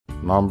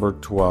Number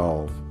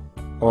 12.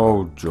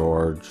 Oh,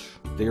 George.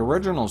 The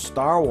original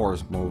Star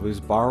Wars movies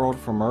borrowed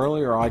from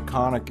earlier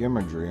iconic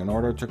imagery in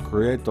order to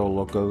create the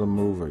look of the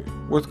movie.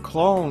 With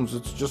clones,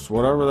 it's just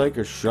whatever they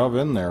could shove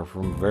in there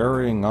from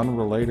varying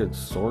unrelated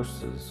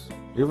sources,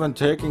 even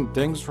taking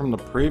things from the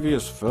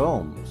previous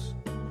films.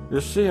 You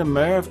see, in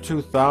May of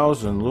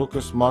 2000,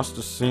 Lucas must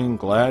have seen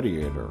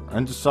Gladiator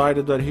and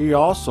decided that he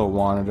also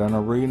wanted an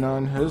arena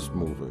in his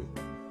movie,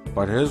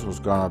 but his was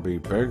gonna be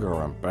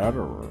bigger and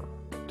better.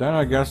 Then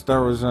I guess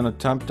there was an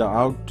attempt to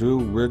outdo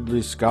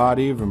Ridley Scott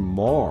even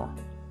more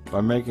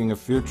by making a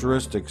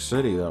futuristic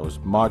city that was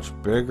much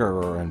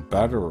bigger and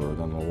better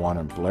than the one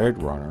in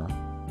Blade Runner.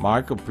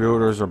 My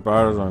computers are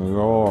better than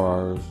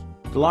yours.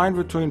 The line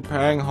between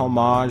paying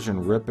homage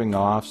and ripping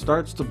off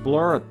starts to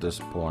blur at this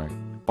point,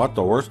 but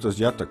the worst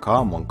is yet to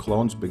come when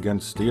clones begin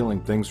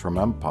stealing things from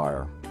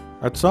Empire.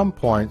 At some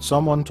point,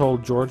 someone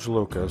told George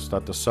Lucas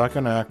that the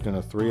second act in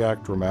a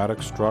 3-act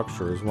dramatic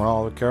structure is when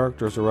all the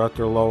characters are at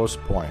their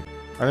lowest point.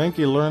 I think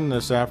he learned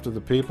this after the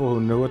people who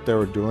knew what they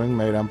were doing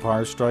made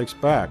Empire Strikes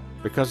Back,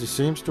 because he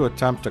seems to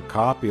attempt to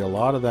copy a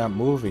lot of that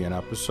movie in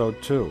Episode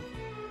 2.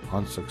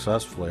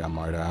 Unsuccessfully, I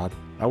might add.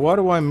 Now, what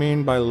do I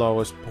mean by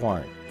lowest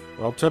point?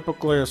 Well,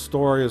 typically a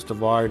story is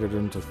divided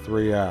into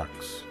 3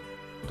 acts.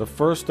 The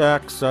first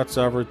act sets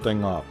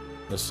everything up.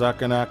 The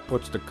second act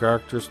puts the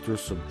characters through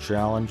some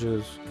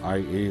challenges,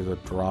 i.e. the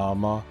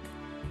drama.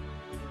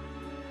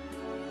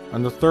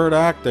 And the third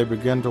act, they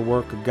begin to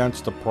work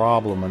against the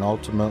problem and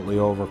ultimately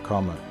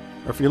overcome it.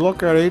 If you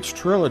look at each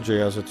trilogy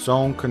as its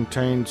own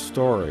contained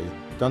story,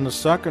 then the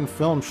second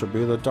film should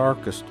be the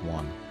darkest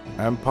one.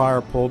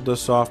 Empire pulled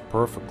this off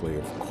perfectly,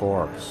 of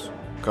course,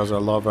 because I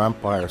love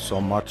Empire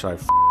so much I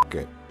f***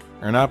 it.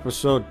 In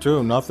Episode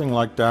 2, nothing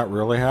like that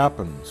really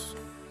happens.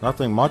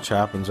 Nothing much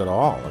happens at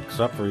all,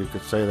 except for you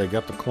could say they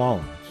get the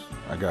clones,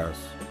 I guess.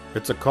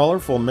 It's a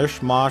colorful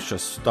mishmash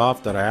of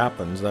stuff that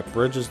happens that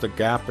bridges the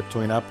gap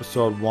between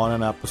Episode 1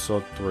 and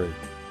Episode 3.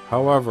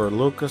 However,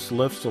 Lucas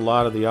lifts a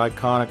lot of the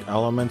iconic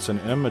elements and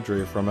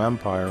imagery from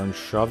Empire and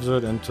shoves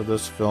it into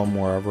this film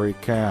wherever he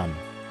can.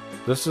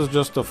 This is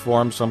just to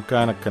form some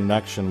kind of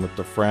connection with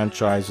the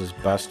franchise's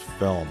best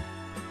film,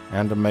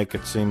 and to make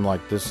it seem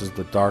like this is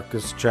the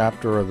darkest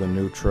chapter of the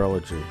new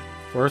trilogy.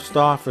 First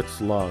off, it's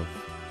love.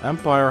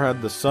 Empire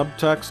had the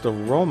subtext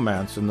of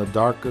romance in the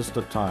darkest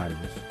of times.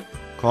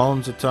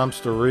 Clones attempts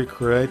to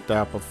recreate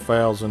that but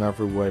fails in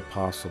every way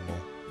possible.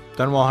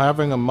 Then, while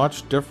having a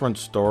much different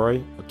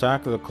story,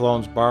 Attack of the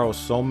Clones borrows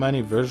so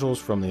many visuals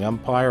from the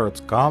Empire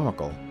it's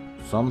comical.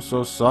 Some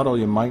so subtle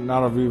you might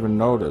not have even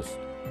noticed,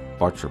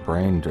 but your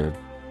brain did.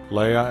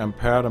 Leia and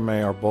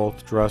Padme are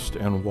both dressed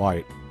in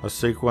white, a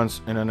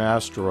sequence in an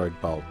asteroid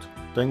belt.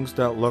 Things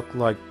that look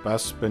like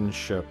Bespin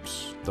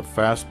ships, the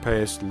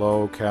fast-paced,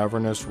 low,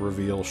 cavernous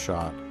reveal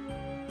shot.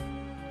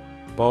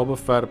 Boba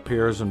Fett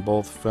appears in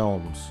both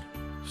films,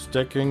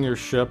 sticking your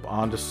ship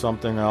onto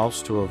something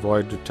else to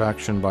avoid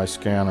detection by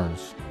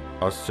scanners.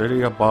 A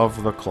city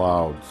above the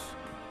clouds.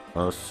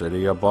 A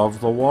city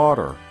above the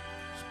water.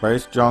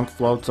 Space junk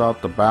floats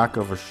out the back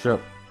of a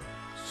ship.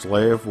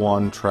 Slave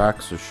 1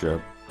 tracks a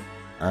ship,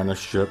 and a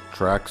ship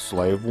tracks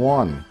Slave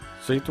 1.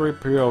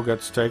 C-3PO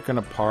gets taken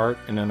apart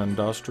in an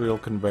industrial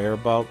conveyor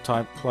belt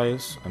type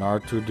place, and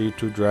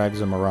R2-D2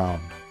 drags him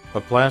around.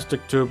 A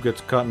plastic tube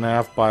gets cut in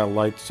half by a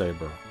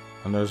lightsaber,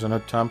 and there's an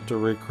attempt to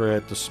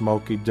recreate the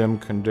smoky, dim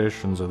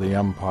conditions of the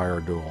Empire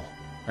duel.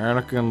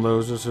 Anakin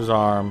loses his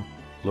arm,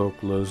 Luke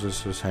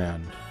loses his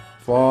hand.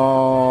 Falling.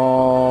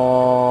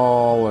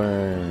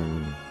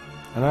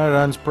 And then it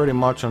ends pretty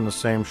much on the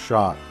same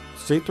shot.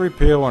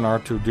 C-3PO and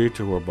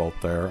R2-D2 are both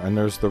there, and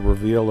there's the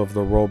reveal of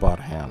the robot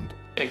hand.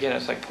 Again,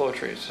 it's like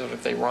poetry, so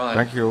if they rhyme...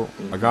 Thank you,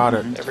 I got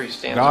it. Every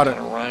stanza kind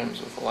of rhymes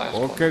with the last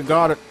one. Okay,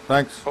 got it,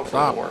 thanks. Hopefully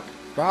Stop. It'll work.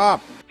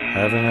 Stop!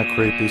 Having a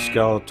creepy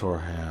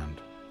Skeletor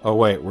hand. Oh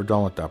wait, we're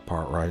done with that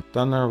part, right?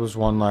 Then there was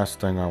one last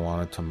thing I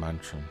wanted to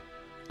mention.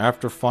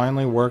 After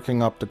finally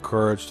working up the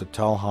courage to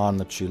tell Han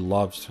that she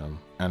loves him,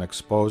 and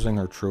exposing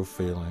her true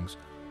feelings,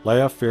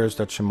 Leia fears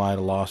that she might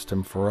have lost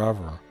him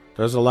forever.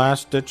 There's a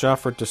last-ditch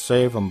effort to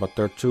save him, but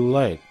they're too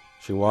late.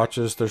 She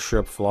watches the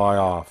ship fly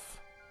off.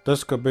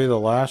 This could be the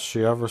last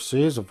she ever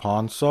sees of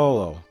Han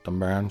Solo, the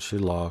man she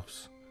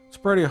loves. It's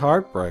pretty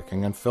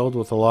heartbreaking and filled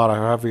with a lot of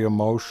heavy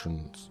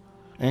emotions.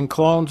 In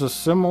Clones, a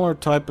similar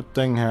type of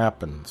thing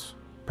happens.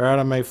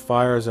 Padme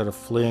fires at a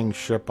fleeing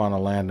ship on a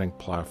landing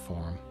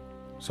platform.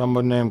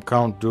 Someone named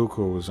Count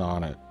Dooku is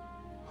on it,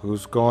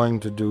 who's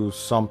going to do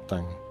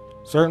something.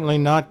 Certainly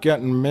not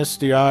getting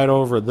misty-eyed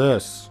over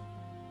this.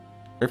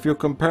 If you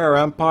compare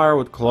Empire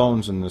with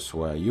Clones in this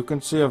way, you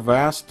can see a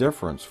vast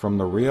difference from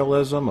the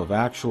realism of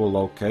actual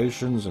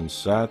locations and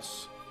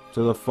sets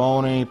to the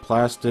phony,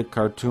 plastic,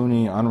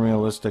 cartoony,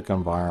 unrealistic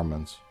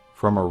environments.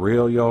 From a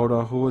real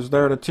Yoda who was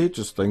there to teach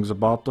us things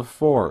about the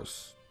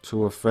Force,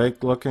 to a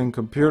fake-looking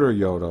computer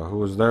Yoda who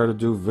was there to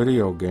do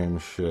video game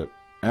shit.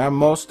 And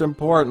most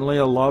importantly,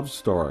 a love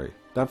story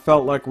that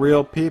felt like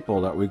real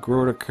people that we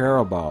grew to care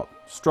about,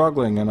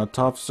 struggling in a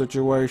tough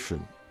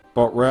situation.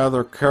 But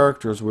rather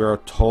characters we are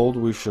told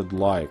we should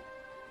like.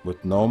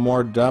 with no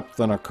more depth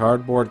than a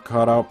cardboard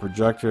cutout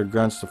projected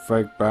against a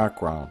fake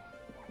background.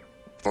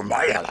 For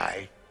my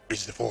ally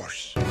is the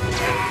Force.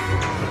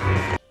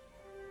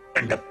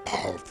 And a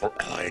powerful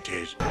ally it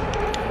is.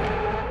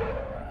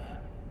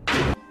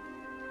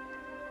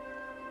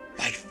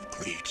 Life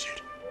creates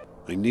it.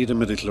 I need a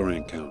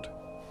midichlorian count.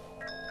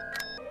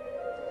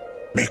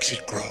 Makes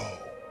it grow.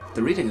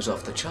 The reading is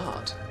off the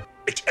chart.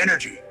 Its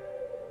energy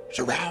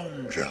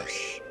surrounds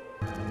us.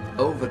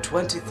 Over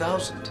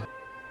 20,000.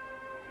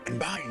 And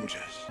binds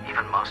us.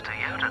 Even Master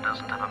Yoda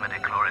doesn't have a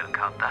midichlorian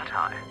count that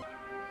high.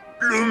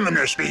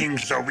 Luminous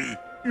beings are we,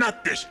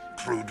 not this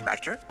crude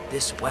matter.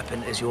 This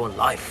weapon is your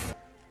life.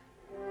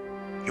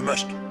 You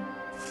must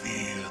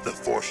feel the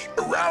Force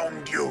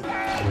around you.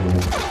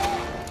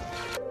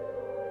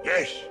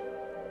 Yes.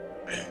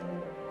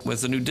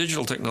 With the new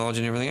digital technology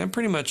and everything, I'm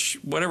pretty much,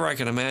 whatever I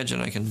can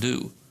imagine, I can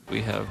do.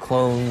 We have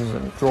Clones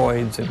and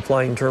droids and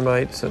flying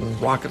termites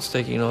and rockets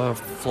taking off,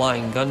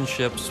 flying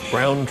gunships,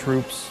 ground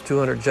troops,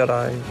 200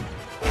 Jedi.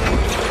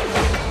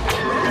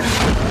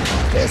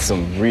 There's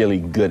some really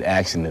good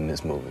action in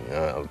this movie.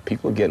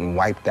 People are getting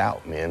wiped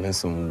out, man. There's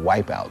some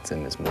wipeouts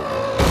in this movie.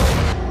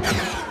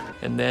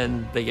 and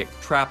then they get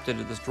trapped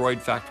into this droid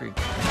factory.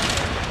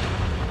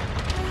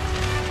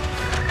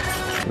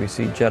 We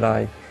see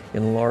Jedi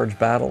in large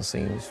battle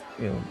scenes,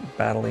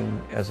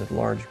 battling as a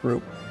large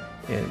group.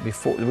 And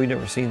before, we've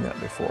never seen that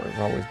before. There's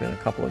always been a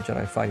couple of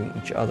Jedi fighting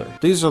each other.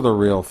 These are the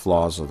real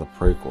flaws of the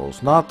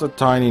prequels, not the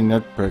tiny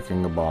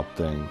nitpicking about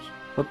things,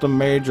 but the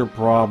major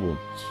problems.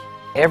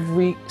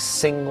 Every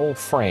single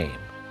frame,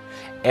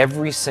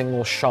 every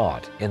single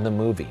shot in the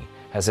movie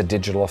has a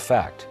digital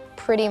effect.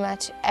 Pretty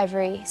much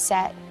every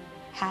set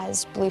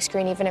has blue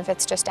screen, even if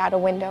it's just out a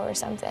window or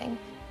something.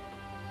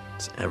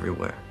 It's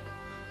everywhere.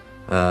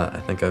 I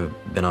think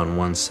I've been on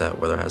one set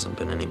where there hasn't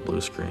been any blue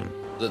screen.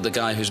 The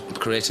guy who's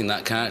creating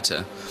that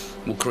character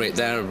will create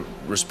their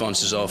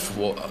responses off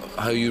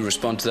how you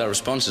respond to their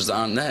responses that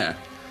aren't there.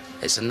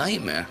 It's a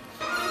nightmare.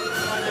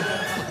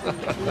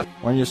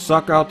 When you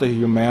suck out the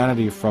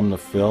humanity from the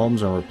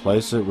films and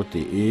replace it with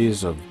the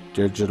ease of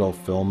digital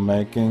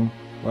filmmaking,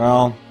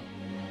 well,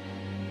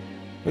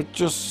 it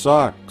just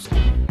sucks.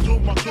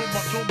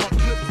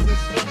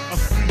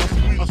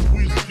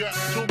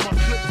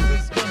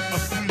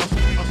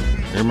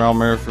 Email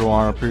me if you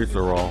want a pizza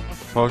roll.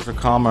 Post a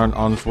comment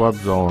on this web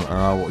zone and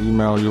I will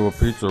email you a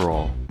pizza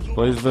roll.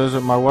 Please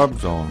visit my web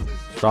zone.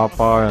 Stop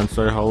by and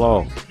say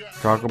hello.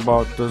 Talk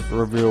about this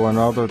review and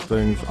other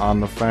things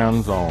on the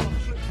fan zone.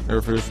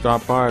 If you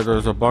stop by,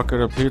 there's a bucket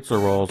of pizza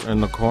rolls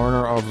in the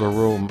corner of the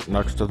room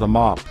next to the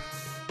mop.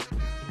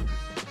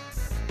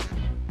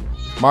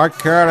 My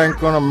cat ain't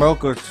gonna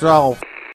milk itself.